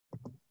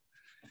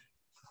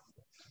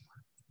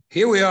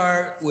Here we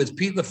are with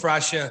Pete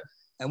LaFrascia,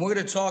 and we're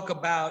going to talk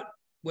about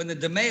when the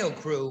Demeo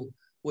crew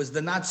was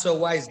the not so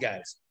wise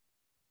guys.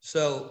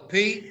 So,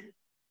 Pete,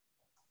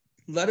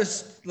 let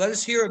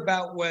us hear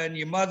about when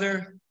your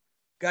mother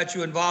got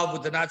you involved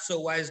with the not so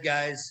wise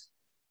guys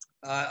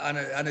on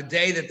a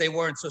day that they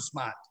weren't so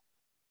smart.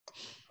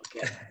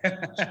 Okay.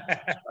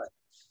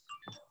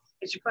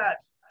 It's about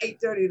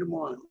 8:30 in the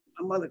morning.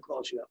 My mother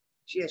calls you up.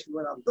 She asked me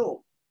what I'm doing.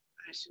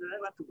 I said,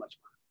 not too much,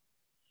 Mom.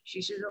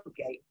 She says,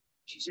 okay.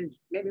 She says,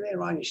 maybe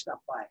later on you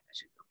stop by. I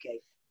said, okay.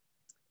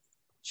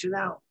 So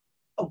now,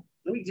 let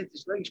me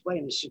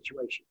explain this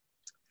situation.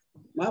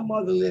 My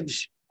mother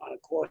lives on a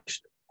corner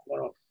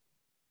of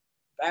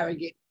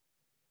Farragut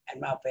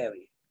and Mount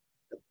Vario.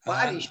 The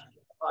bodies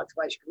are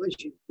twice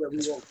collision where we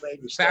won't play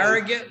the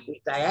Farragut?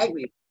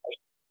 Diagonally.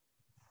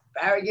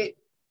 Farragut.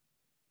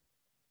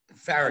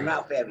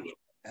 Mount Vario.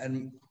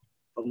 And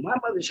from my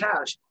mother's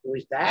house, it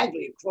was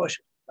diagonally across.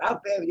 Mount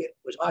Vario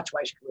was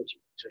archwise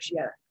collision. So she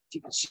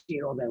could see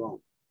it all day long.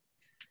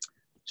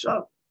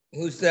 So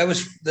there's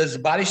the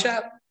body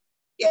shop?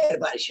 Yeah, the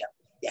body shop.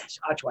 Yes,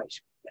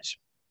 archwise. Yes.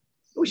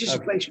 It was just a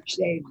place we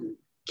stayed and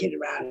kid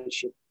around and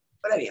shit.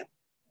 But anyhow.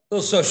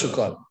 Little social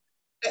club.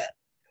 Yeah.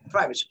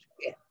 Private social.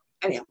 Yeah.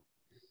 Anyhow.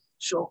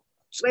 So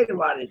it's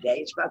later on in the day,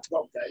 it's about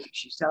 12:30.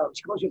 She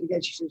calls me up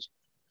again, she says,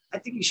 I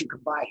think you should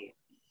come by here.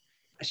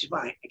 I said,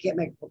 fine, I can't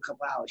make it for a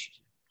couple hours. She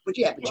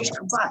said, but just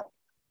come by.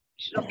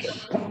 She said, okay.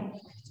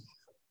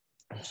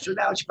 So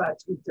now it's about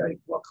 3:30,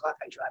 4 o'clock.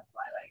 I drive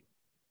by, right?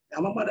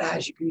 Now my mother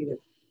has, you can either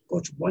go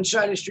to one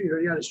side of the street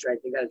or the other street.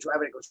 They got a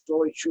driveway that goes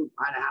slowly through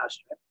behind the house.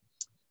 Right?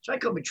 So I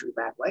come in through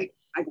the back way.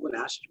 I go in the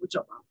house. I said, what's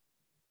up, Mom?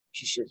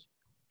 She says,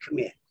 come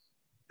here.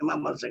 And my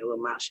mother's like a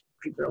little mouse,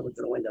 creeping over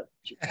to the window.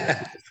 She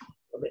said,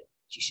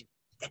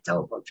 that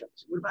telephone truck. I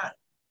said, what about it?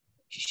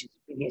 She said,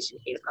 it's been here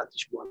since 8 o'clock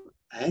this morning.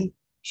 And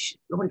she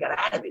said, nobody got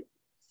out of it.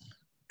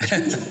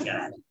 Nobody got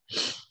out of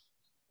it.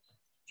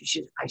 She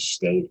said, I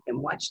stayed and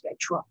watched that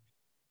truck.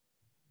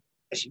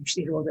 I said, you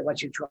stayed all day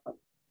watching the truck?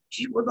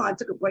 She said, well, no, I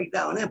took a break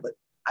down there, but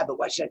I've been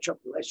watching that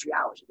truck for the last 3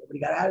 hours. Nobody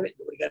got out of it.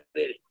 Nobody got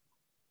in it.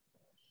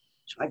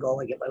 So I go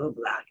and get my little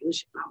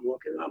binoculars. I'm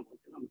looking.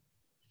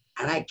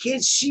 And I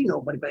can't see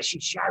nobody, but I see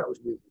shadows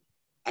moving.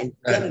 And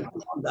then it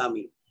dawned on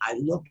me. I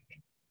look,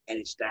 and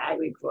it's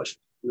diagonally across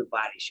from the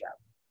body shop.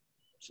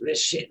 So they're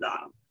sitting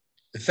on them.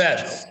 The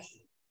feds.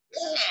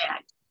 Yeah.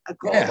 I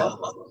call them up.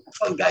 I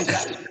call the guys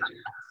out.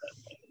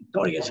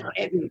 Tony goes,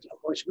 Anthony,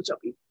 what's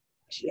up, Pete?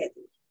 I said,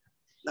 Anthony,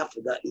 not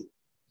forgotten.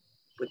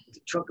 But the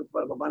truck in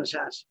front of my mother's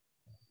house,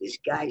 this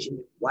guy's in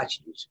there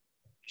watching this.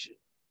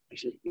 I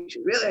said,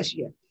 really? I said,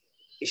 yeah.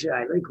 He said, all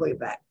right, let me call you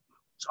back.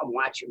 So I'm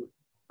watching.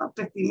 About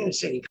 15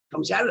 minutes later, he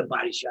comes out of the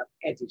body shop.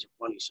 Anthony's a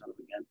funny son of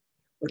a gun.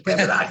 With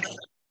binoculars.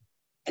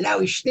 And now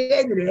he's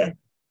standing there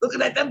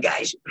looking at them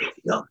guys. You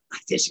know,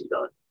 like this and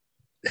going.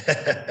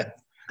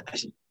 I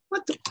said,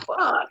 what the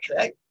fuck?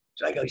 Right?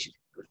 So I go, he says,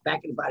 goes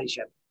back in the body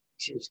shop.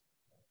 He says,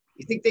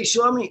 you think they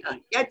saw me?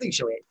 Yeah, I think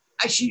so, Ed.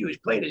 I see you as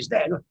plain as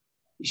day.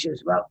 He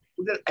says, well,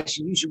 I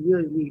said, you should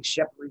really leave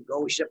separately,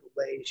 go separate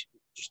ways.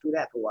 Just do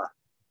that for a while.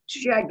 He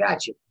says, yeah, I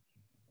got you.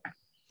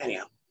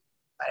 Anyhow,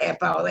 about a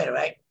half hour later,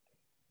 right?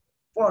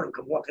 4 of them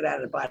come walking out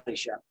of the body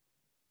shop.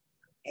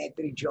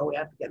 Anthony, Joey,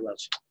 I forget who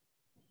else.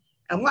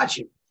 I'm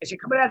watching. I said,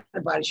 coming out of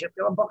the body shop,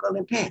 they're unbuckling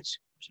their pants.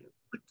 I said,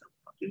 what the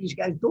fuck are these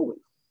guys doing?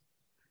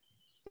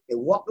 They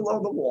walk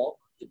along the wall,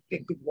 the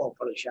big wall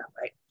for the shop,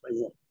 right?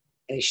 And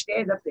they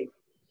stand up, they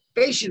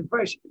face it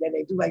first, and then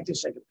they do like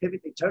this, like a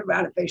pivot. They turn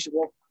around and face the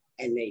wall,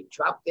 and they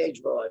drop their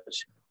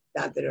drawers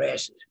down to their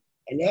asses.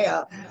 And they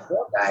are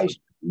 4 guys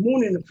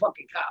mooning the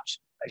fucking cops.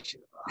 I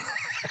said,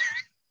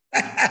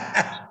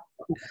 oh.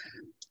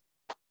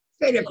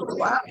 Stay there for a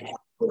while,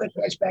 pull their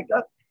pants back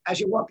up. As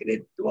you're walking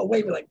in, they're all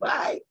waving like,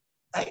 bye.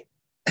 Hey.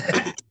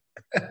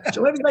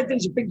 So everybody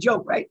thinks it's a big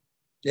joke, right?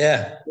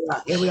 Yeah.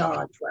 Here we are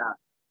on trial.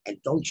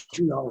 And don't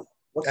you know?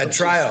 At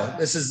trial.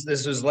 This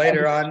was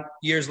later on,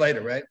 years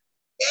later, right?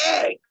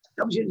 Yeah, it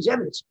comes in as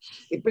evidence.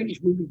 They bring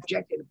this movie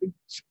projector,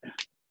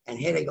 and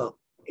here they go.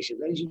 They said,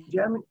 ladies and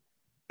gentlemen,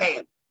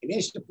 bam. And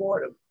there's the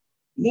board of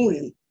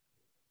mooning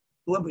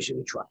whoever's in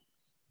the truck.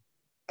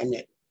 And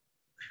then,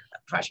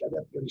 he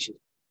says,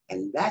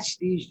 and that's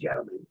these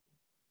gentlemen,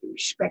 the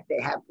respect they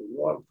have for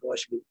law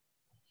enforcement,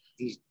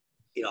 these,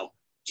 you know,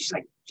 just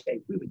like say,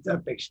 we were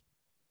dirtbags.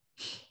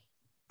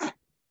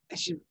 I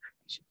said,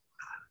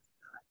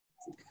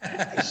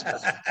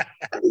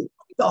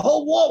 the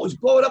whole wall was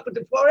blowing up with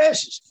the 4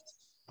 asses.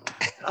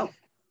 You know?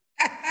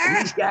 And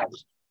these guys,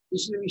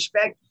 this is the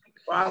respect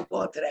for our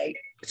law today.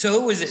 So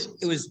who was it?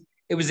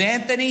 It was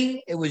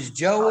Anthony. It was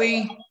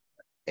Joey.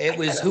 It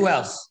was who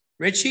else?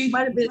 Richie?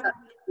 Might have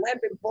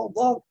been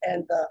Paul,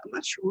 and I'm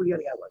not sure who the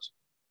other guy was.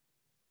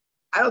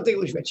 I don't think it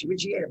was Richie.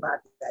 Richie ain't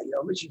about that. You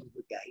know, Richie's a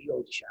good guy. He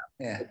owns the shop.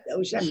 Yeah. But that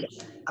was him.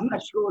 I'm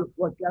not sure who the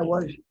 4th guy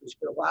was. It's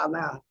been a while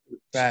now.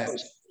 Right. It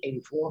was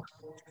 84.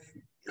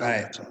 You know,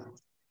 right.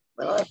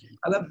 But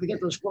I'll never forget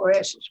those 4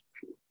 asses.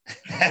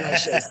 And I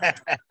said,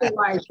 the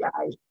wise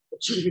guys,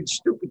 the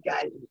stupid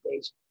guys these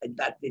days, and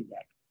that did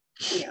that.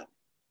 You know.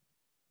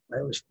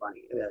 It was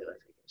funny. It really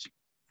was.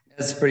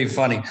 That's pretty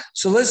funny.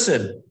 So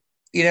listen,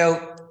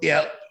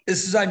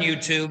 this is on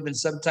YouTube, and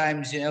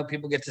sometimes,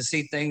 people get to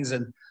see things,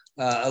 and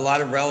a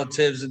lot of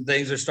relatives and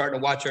things are starting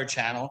to watch our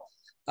channel.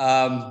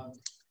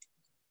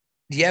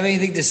 Do you have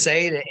anything to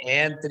say to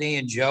Anthony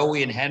and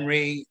Joey and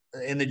Henry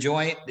in the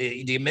joint? Do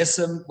you miss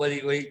them? Do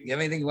you have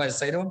anything you want to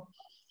say to them?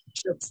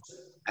 Sure.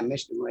 I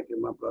miss them like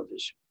my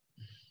brothers.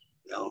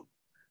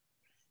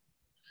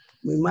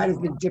 We might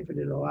have been different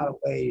in a lot of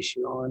ways,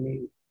 what I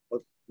mean?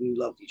 But we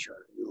loved each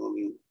other, what I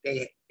mean?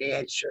 They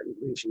had certain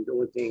beliefs in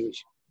doing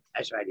things.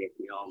 That's what I did,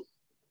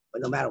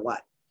 But no matter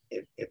what,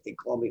 if they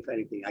called me for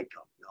anything, I'd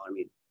come, what I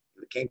mean?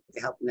 If it came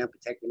to helping them,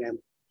 protecting them,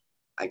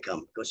 I'd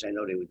come because I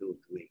know they would do it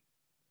for me.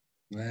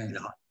 Right.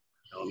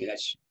 I mean,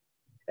 that's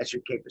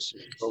what kept us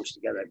close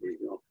together, I believe,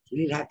 We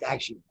didn't have to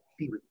actually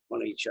be with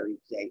one of each other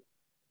each day.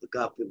 Look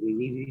up if we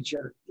needed each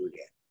other, we were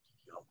there.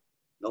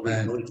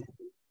 Nobody. Let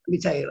me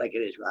tell you it like it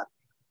is, Rob.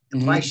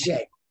 If I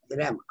say to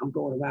them, I'm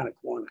going around a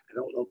corner, I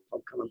don't know if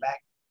I'm coming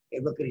back, they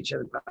look at each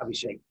other and probably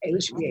say, hey,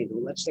 listen,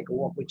 let's take a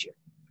walk with you.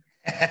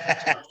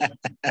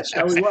 That's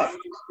how we were.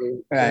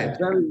 They're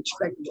very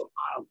respectable.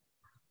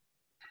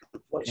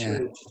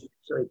 Unfortunately,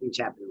 silly things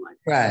happen in life.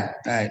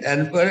 Right.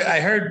 And I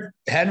heard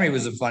Henry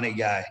was a funny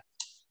guy.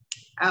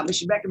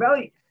 Mr.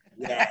 Machiavelli?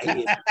 Yeah,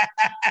 he is.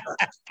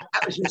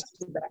 That was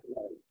Mr.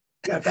 Machiavelli.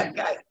 That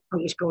guy,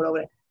 I'm just going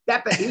over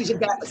there. He's a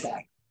dapper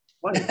guy.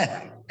 Funny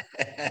guy.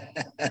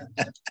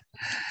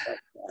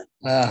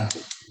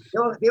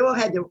 They all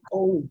had their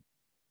own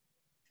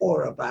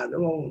aura about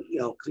their own,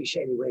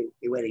 cliche, the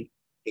way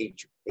they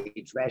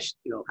dressed,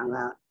 hung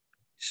out.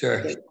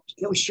 Sure. They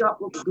were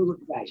sharp looking, good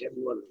looking guys,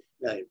 every one of them.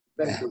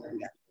 Very good looking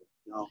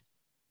guys,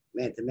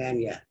 Man to man,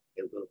 yeah.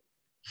 They were good.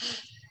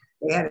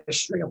 They had a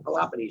string of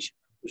Peloponnese,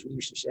 which we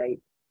used to say,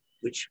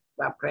 which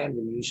Bob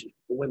Crandon uses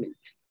for women.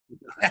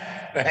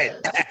 Right.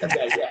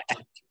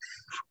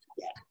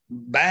 Yeah.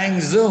 Bang,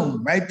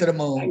 zoom, right to the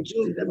moon. Bang,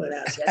 zoom,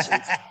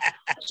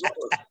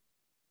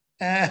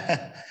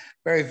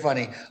 very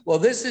funny. Well,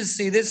 this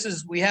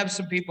is, we have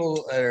some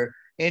people that are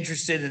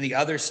interested in the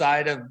other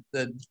side of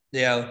the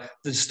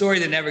story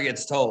that never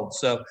gets told.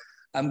 So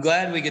I'm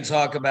glad we could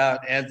talk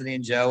about Anthony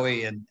and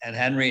Joey and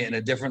Henry in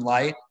a different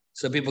light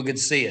so people could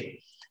see it.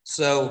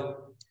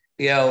 So,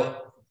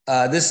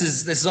 this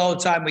is all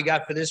the time we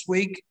got for this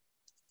week.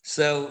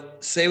 So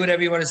say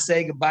whatever you want to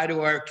say. Goodbye to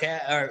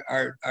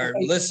our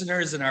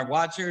listeners and our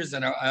watchers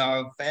and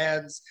our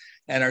fans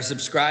and our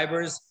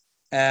subscribers.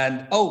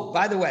 And oh,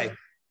 by the way,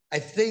 I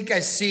think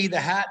I see the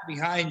hat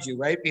behind you,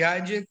 right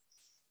behind you.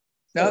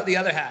 No, the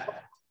other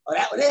hat. Oh,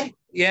 that one there?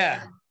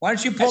 Yeah. Why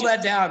don't you pull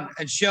that down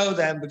and show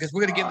them, because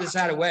we're going to give this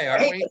hat away,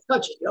 aren't we? I hate to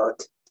touch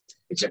it,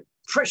 It's a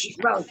precious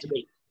relic to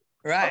me.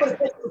 Right. I'm gonna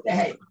hit it with the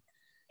head.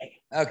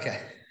 Okay.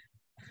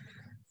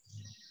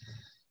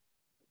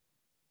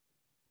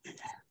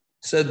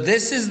 So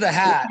this is the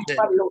hat. I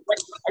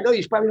know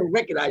you probably don't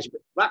recognize it,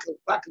 but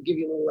Rock will give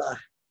you a little.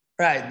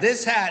 Right.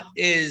 This hat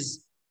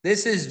is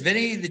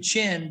Vinny the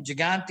Chin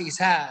Gigante's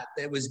hat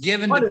that was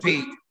given to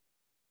Pete.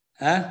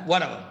 Huh?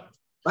 One of them.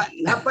 But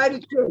not by the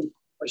chin,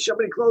 but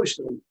somebody close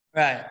to him.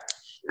 Right.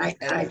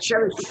 I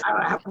cherish it. I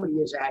don't know how many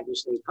years I had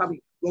this thing.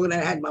 Probably longer than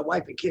I had my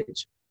wife and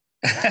kids.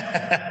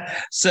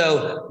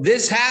 So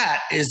this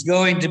hat is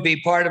going to be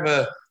part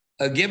of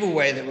a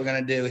giveaway that we're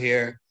going to do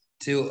here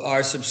to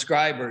our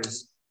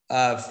subscribers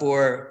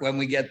for when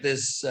we get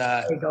this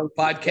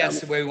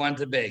podcast the way we want it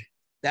to be.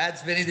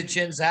 That's Vinny the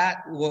Chin's hat,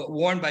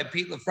 worn by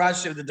Pete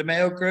LaFrascia of the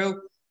Demeo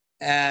crew.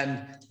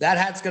 And that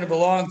hat's going to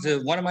belong to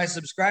one of my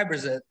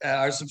subscribers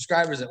our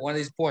subscribers at one of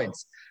these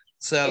points.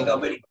 So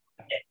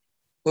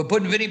we're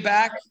putting Vinny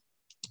back.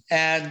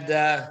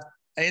 And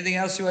anything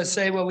else you want to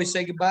say while we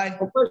say goodbye?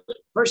 Well,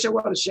 first I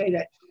want to say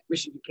that,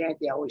 Mr.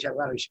 Gigante, I always have a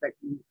lot of respect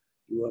for you.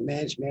 You were a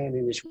man's man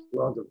in this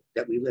world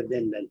that we lived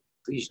in, and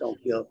please don't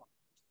feel.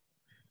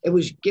 It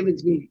was given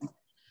to me.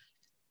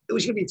 It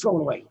was going to be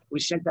thrown away. It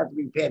was sent out to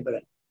be repaired, but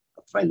a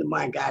friend of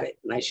mine got it,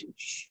 and I said,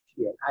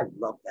 "Yeah, I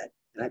love that."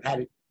 And I've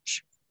had it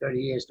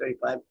 30 years,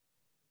 35,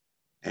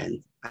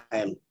 and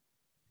I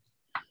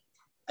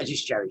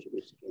just cherish it,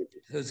 Mr.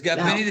 Gigante. So it's got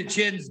Vinny the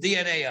Chin's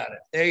DNA on it.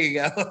 There you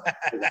go.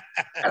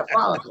 Got a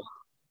follicle.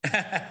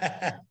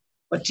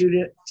 But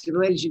to the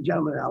ladies and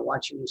gentlemen that are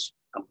watching this,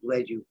 I'm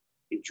glad you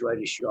enjoyed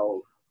the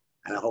show,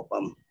 and I hope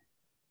I'm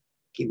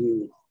giving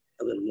you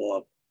a little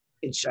more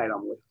insight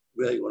on what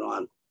really went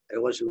on.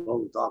 There wasn't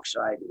only the dark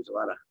side. There was a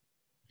lot of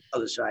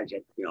other sides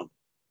that,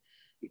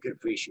 you could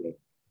appreciate.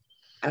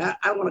 And I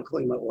don't want to call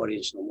you my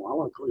audience no more. I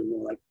want to call you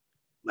more like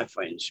my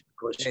friends,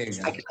 because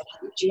I can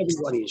see every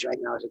audience right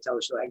now as I tell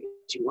the story. I can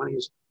see one of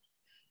you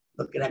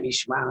looking at me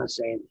smiling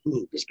saying,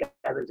 this guy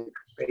lives a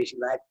crazy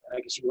life. And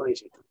I can see one of you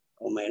saying,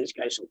 oh man, this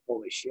guy's so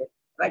full of shit.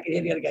 And I can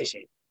hear the other guy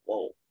saying,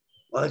 whoa,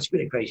 well, it's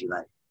been a crazy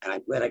life. And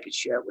I'm glad I could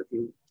share it with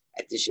you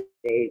at this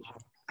age.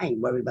 I ain't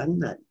worried about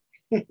nothing.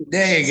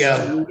 There you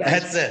go.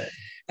 That's it.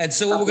 And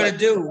so what we're going to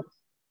do,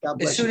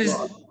 as soon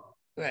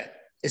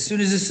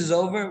as this is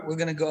over, we're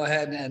going to go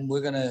ahead and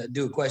we're going to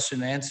do a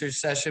question and answer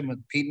session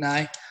with Pete and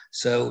I.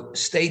 So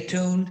stay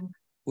tuned.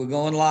 We're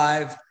going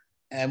live,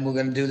 and we're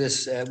going to do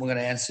this. We're going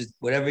to answer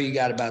whatever you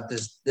got about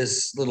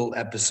this little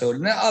episode,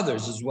 and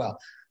others as well.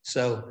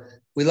 So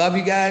we love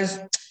you guys.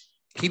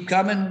 Keep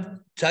coming.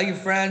 Tell your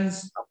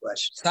friends. God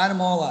bless. Sign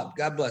them all up.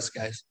 God bless,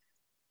 guys.